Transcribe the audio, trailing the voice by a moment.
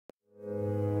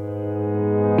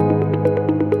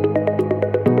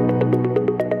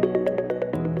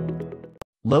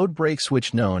Load break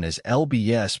switch, known as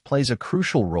LBS, plays a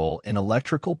crucial role in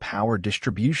electrical power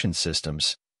distribution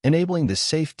systems, enabling the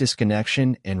safe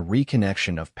disconnection and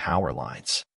reconnection of power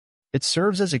lines. It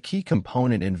serves as a key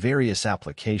component in various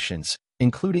applications,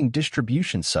 including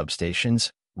distribution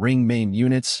substations, ring main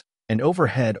units, and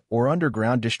overhead or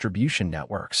underground distribution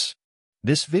networks.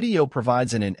 This video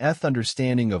provides an in-depth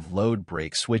understanding of load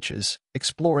break switches,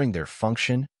 exploring their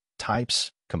function,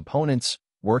 types, components,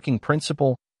 working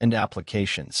principle, and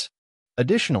applications.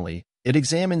 Additionally, it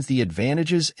examines the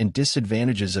advantages and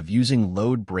disadvantages of using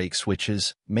load break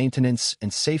switches, maintenance,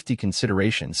 and safety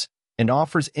considerations, and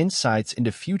offers insights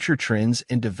into future trends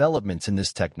and developments in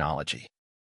this technology.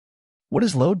 What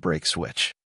is load break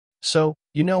switch? So,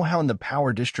 you know how in the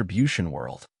power distribution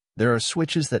world, there are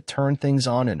switches that turn things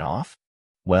on and off?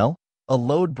 Well, a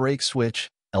load break switch,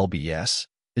 LBS,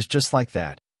 is just like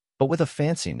that, but with a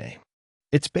fancy name.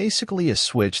 It's basically a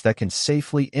switch that can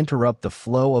safely interrupt the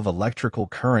flow of electrical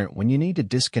current when you need to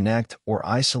disconnect or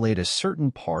isolate a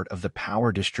certain part of the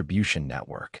power distribution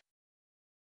network.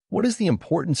 What is the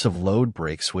importance of load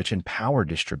break switch in power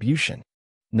distribution?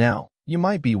 Now, you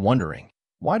might be wondering,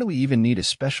 why do we even need a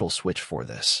special switch for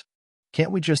this?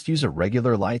 Can't we just use a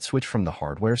regular light switch from the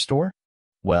hardware store?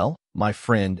 Well, my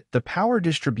friend, the power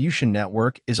distribution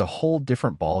network is a whole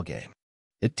different ballgame.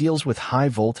 It deals with high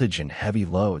voltage and heavy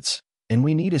loads, and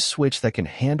we need a switch that can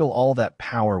handle all that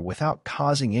power without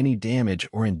causing any damage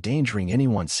or endangering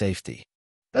anyone's safety.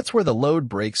 That's where the load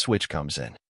break switch comes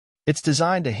in. It's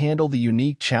designed to handle the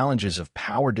unique challenges of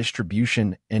power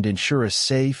distribution and ensure a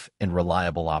safe and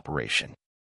reliable operation.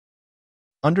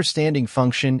 Understanding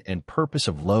function and purpose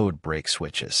of load break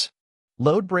switches.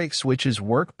 Load break switches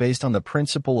work based on the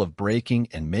principle of breaking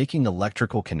and making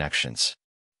electrical connections.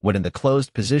 When in the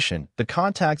closed position, the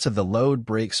contacts of the load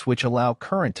break switch allow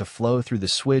current to flow through the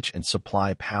switch and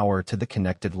supply power to the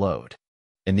connected load.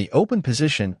 In the open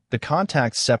position, the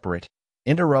contacts separate,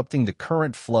 interrupting the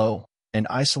current flow and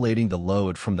isolating the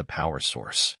load from the power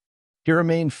source. Here are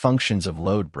main functions of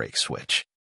load break switch.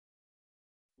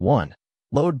 1.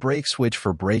 Load break switch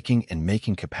for breaking and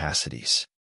making capacities.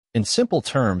 In simple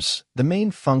terms, the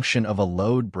main function of a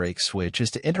load break switch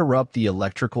is to interrupt the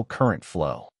electrical current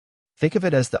flow. Think of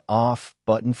it as the off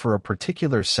button for a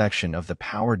particular section of the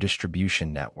power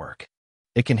distribution network.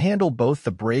 It can handle both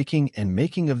the breaking and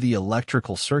making of the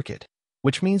electrical circuit,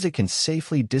 which means it can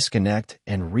safely disconnect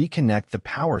and reconnect the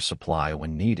power supply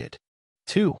when needed.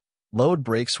 2. Load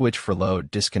break switch for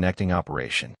load disconnecting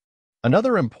operation.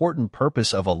 Another important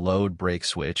purpose of a load break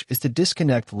switch is to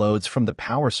disconnect loads from the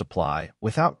power supply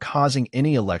without causing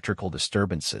any electrical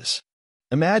disturbances.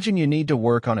 Imagine you need to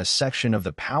work on a section of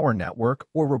the power network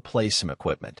or replace some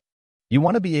equipment. You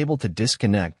want to be able to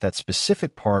disconnect that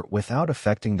specific part without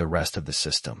affecting the rest of the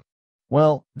system.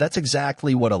 Well, that's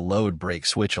exactly what a load break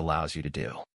switch allows you to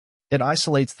do. It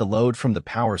isolates the load from the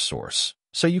power source,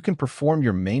 so you can perform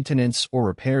your maintenance or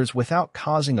repairs without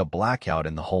causing a blackout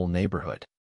in the whole neighborhood.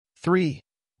 3.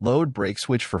 Load break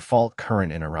switch for fault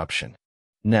current interruption.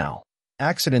 Now,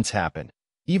 accidents happen,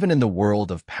 even in the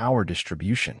world of power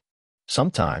distribution.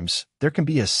 Sometimes, there can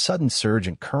be a sudden surge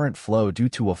in current flow due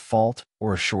to a fault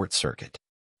or a short circuit.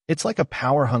 It's like a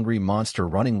power-hungry monster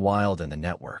running wild in the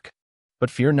network.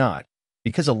 But fear not,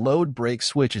 because a load break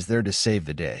switch is there to save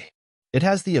the day. It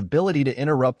has the ability to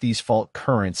interrupt these fault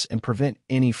currents and prevent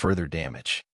any further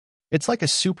damage. It's like a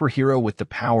superhero with the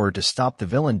power to stop the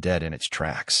villain dead in its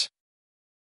tracks.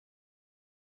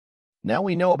 Now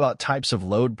we know about types of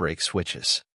load break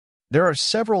switches. There are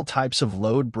several types of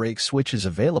load break switches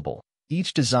available,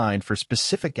 each designed for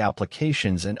specific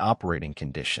applications and operating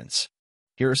conditions.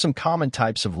 Here are some common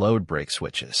types of load break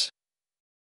switches.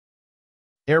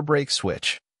 Air break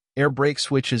switch. Air break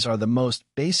switches are the most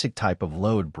basic type of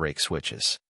load break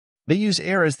switches. They use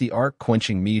air as the arc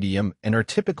quenching medium and are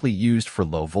typically used for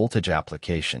low voltage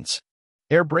applications.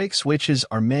 Air break switches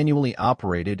are manually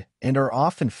operated and are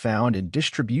often found in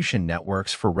distribution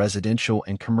networks for residential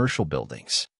and commercial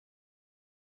buildings.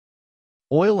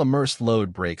 Oil immersed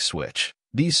load break switch.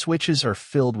 These switches are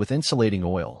filled with insulating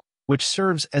oil, which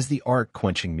serves as the arc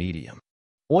quenching medium.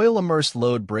 Oil immersed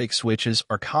load break switches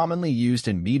are commonly used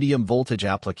in medium voltage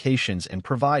applications and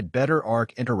provide better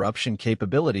arc interruption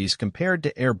capabilities compared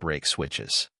to air break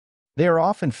switches. They are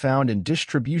often found in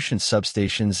distribution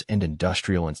substations and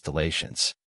industrial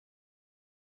installations.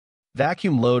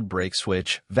 Vacuum load break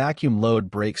switch. Vacuum load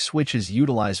break switches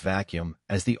utilize vacuum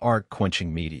as the arc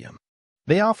quenching medium.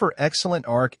 They offer excellent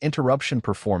arc interruption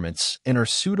performance and are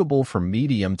suitable for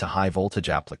medium to high voltage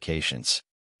applications.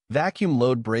 Vacuum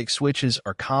load break switches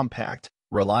are compact,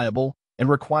 reliable, and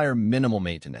require minimal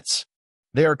maintenance.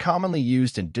 They are commonly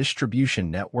used in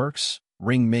distribution networks,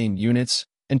 ring main units,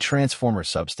 and transformer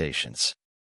substations.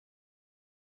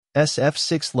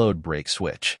 SF6 load break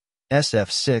switch.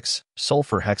 SF6,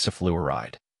 sulfur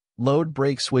hexafluoride. Load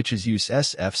break switches use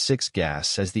SF6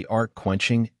 gas as the arc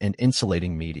quenching and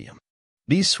insulating medium.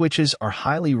 These switches are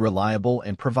highly reliable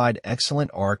and provide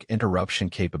excellent arc interruption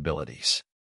capabilities.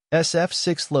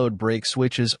 SF6 load break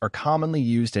switches are commonly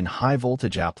used in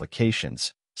high-voltage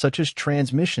applications, such as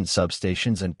transmission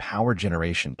substations and power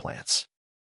generation plants.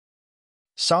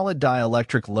 Solid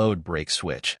dielectric load break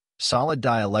switch. Solid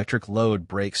dielectric load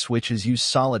break switches use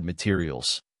solid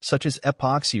materials, such as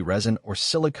epoxy resin or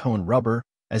silicone rubber,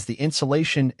 as the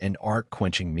insulation and arc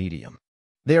quenching medium.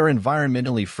 They are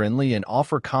environmentally friendly and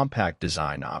offer compact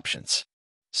design options.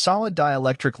 Solid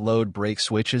dielectric load break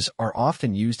switches are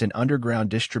often used in underground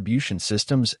distribution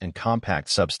systems and compact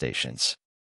substations.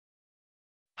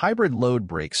 Hybrid load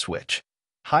break switch.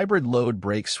 Hybrid load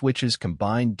break switches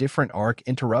combine different arc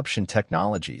interruption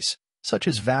technologies, such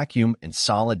as vacuum and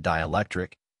solid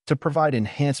dielectric, to provide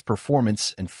enhanced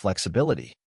performance and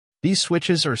flexibility. These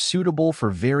switches are suitable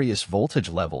for various voltage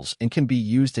levels and can be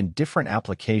used in different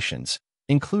applications,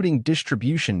 including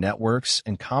distribution networks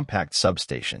and compact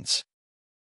substations.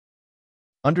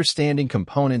 Understanding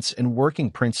components and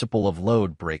working principle of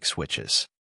load break switches.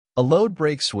 A load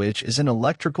break switch is an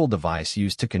electrical device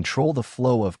used to control the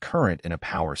flow of current in a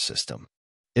power system.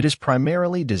 It is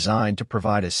primarily designed to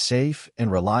provide a safe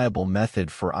and reliable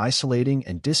method for isolating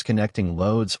and disconnecting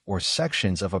loads or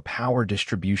sections of a power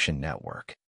distribution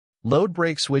network. Load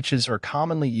break switches are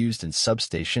commonly used in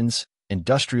substations,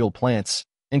 industrial plants,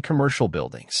 and commercial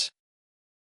buildings.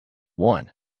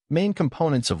 1. Main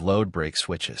components of load break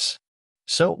switches.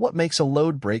 So, what makes a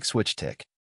load break switch tick?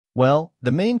 Well,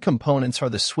 the main components are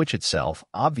the switch itself,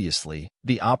 obviously,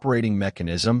 the operating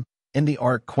mechanism, and the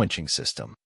arc quenching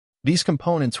system. These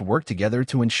components work together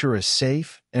to ensure a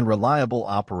safe and reliable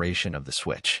operation of the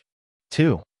switch.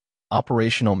 2.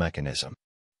 Operational mechanism.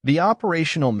 The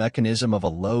operational mechanism of a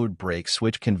load break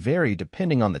switch can vary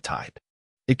depending on the type.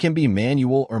 It can be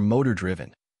manual or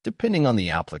motor-driven, depending on the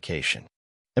application.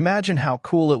 Imagine how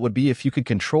cool it would be if you could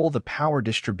control the power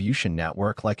distribution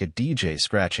network like a DJ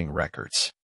scratching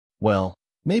records. Well,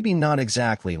 maybe not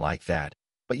exactly like that,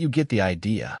 but you get the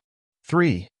idea.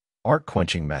 3. Arc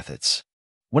quenching methods.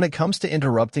 When it comes to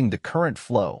interrupting the current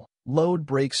flow, load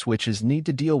break switches need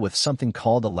to deal with something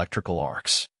called electrical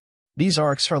arcs. These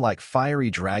arcs are like fiery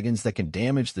dragons that can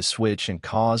damage the switch and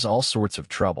cause all sorts of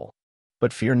trouble.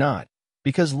 But fear not,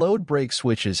 because load break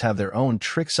switches have their own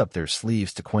tricks up their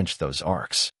sleeves to quench those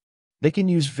arcs. They can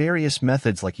use various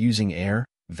methods like using air,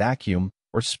 vacuum,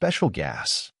 or special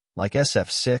gas, like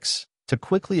SF6, to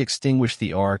quickly extinguish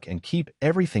the arc and keep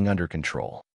everything under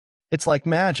control. It's like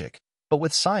magic, but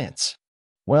with science.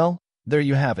 Well, there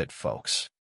you have it, folks.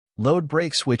 Load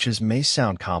break switches may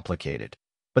sound complicated,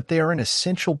 but they are an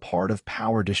essential part of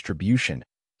power distribution,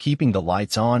 keeping the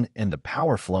lights on and the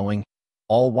power flowing,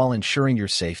 all while ensuring your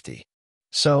safety.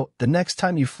 So, the next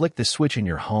time you flick the switch in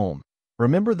your home,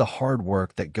 remember the hard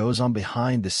work that goes on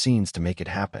behind the scenes to make it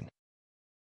happen.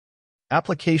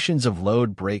 Applications of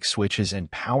load break switches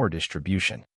and power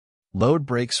distribution. Load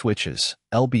break switches,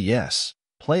 LBS,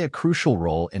 play a crucial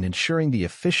role in ensuring the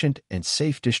efficient and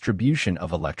safe distribution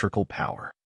of electrical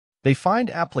power. They find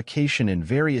application in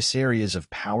various areas of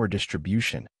power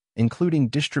distribution, including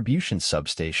distribution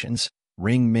substations,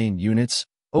 ring main units,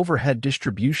 overhead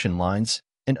distribution lines,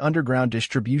 and underground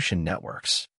distribution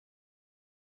networks.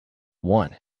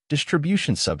 1.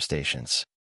 Distribution substations.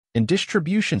 In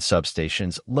distribution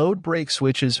substations, load break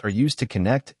switches are used to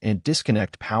connect and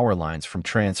disconnect power lines from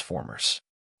transformers.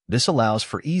 This allows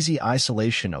for easy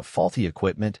isolation of faulty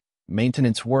equipment,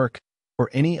 maintenance work, or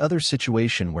any other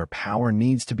situation where power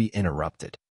needs to be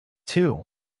interrupted. 2.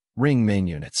 Ring main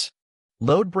units.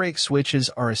 Load break switches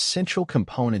are essential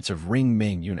components of ring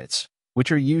main units,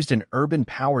 which are used in urban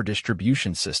power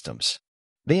distribution systems.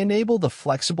 They enable the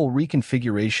flexible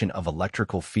reconfiguration of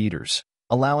electrical feeders,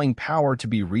 allowing power to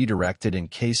be redirected in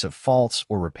case of faults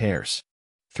or repairs.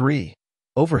 3.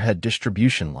 Overhead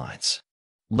distribution lines.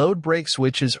 Load break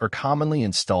switches are commonly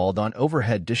installed on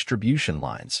overhead distribution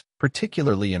lines,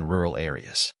 particularly in rural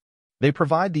areas. They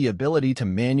provide the ability to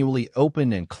manually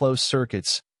open and close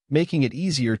circuits, making it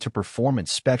easier to perform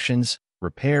inspections,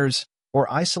 repairs, or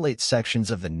isolate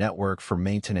sections of the network for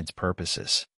maintenance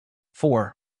purposes.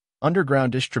 4.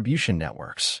 Underground distribution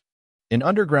networks. In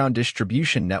underground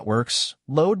distribution networks,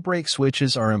 load break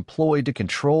switches are employed to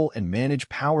control and manage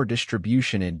power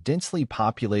distribution in densely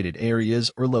populated areas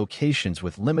or locations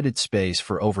with limited space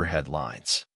for overhead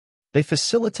lines. They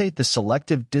facilitate the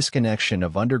selective disconnection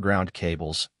of underground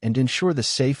cables and ensure the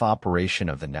safe operation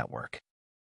of the network.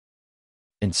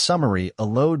 In summary, a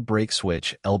load break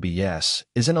switch, LBS,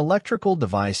 is an electrical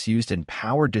device used in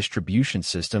power distribution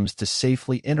systems to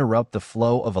safely interrupt the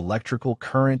flow of electrical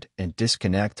current and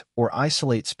disconnect or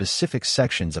isolate specific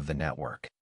sections of the network.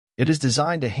 It is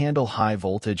designed to handle high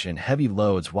voltage and heavy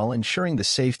loads while ensuring the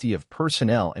safety of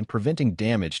personnel and preventing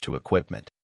damage to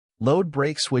equipment. Load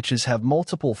break switches have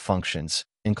multiple functions,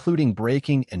 including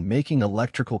breaking and making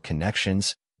electrical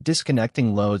connections,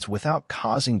 disconnecting loads without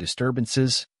causing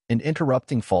disturbances, and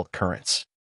interrupting fault currents.